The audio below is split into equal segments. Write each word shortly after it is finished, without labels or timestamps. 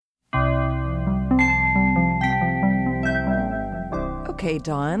Okay,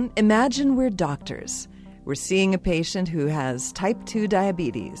 Dawn, imagine we're doctors. We're seeing a patient who has type 2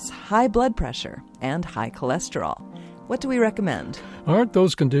 diabetes, high blood pressure, and high cholesterol. What do we recommend? Aren't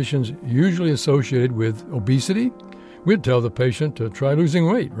those conditions usually associated with obesity? We'd tell the patient to try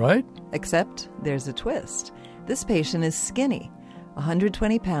losing weight, right? Except there's a twist. This patient is skinny,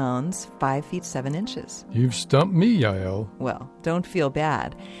 120 pounds, 5 feet 7 inches. You've stumped me, Yael. Well, don't feel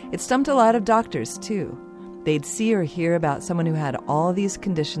bad. It stumped a lot of doctors, too. They'd see or hear about someone who had all these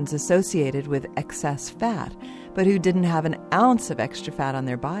conditions associated with excess fat, but who didn't have an ounce of extra fat on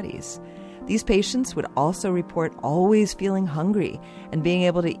their bodies. These patients would also report always feeling hungry and being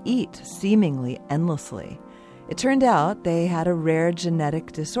able to eat seemingly endlessly. It turned out they had a rare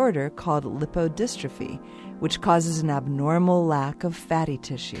genetic disorder called lipodystrophy, which causes an abnormal lack of fatty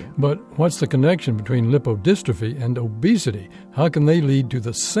tissue. But what's the connection between lipodystrophy and obesity? How can they lead to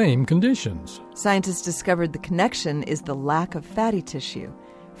the same conditions? Scientists discovered the connection is the lack of fatty tissue.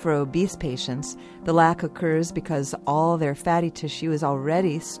 For obese patients, the lack occurs because all their fatty tissue is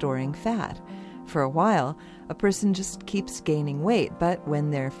already storing fat. For a while, a person just keeps gaining weight, but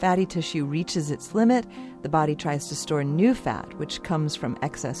when their fatty tissue reaches its limit, the body tries to store new fat, which comes from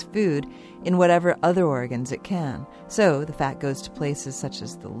excess food, in whatever other organs it can. So the fat goes to places such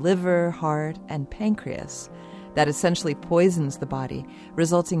as the liver, heart, and pancreas. That essentially poisons the body,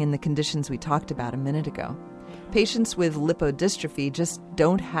 resulting in the conditions we talked about a minute ago. Patients with lipodystrophy just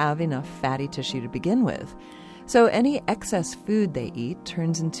don't have enough fatty tissue to begin with. So any excess food they eat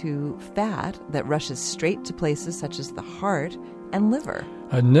turns into fat that rushes straight to places such as the heart and liver.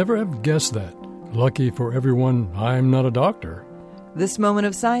 I'd never have guessed that. Lucky for everyone, I'm not a doctor. This Moment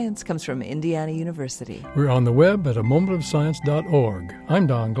of Science comes from Indiana University. We're on the web at amomentofscience.org. I'm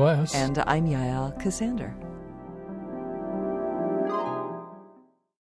Don Glass. And I'm Yael Cassander.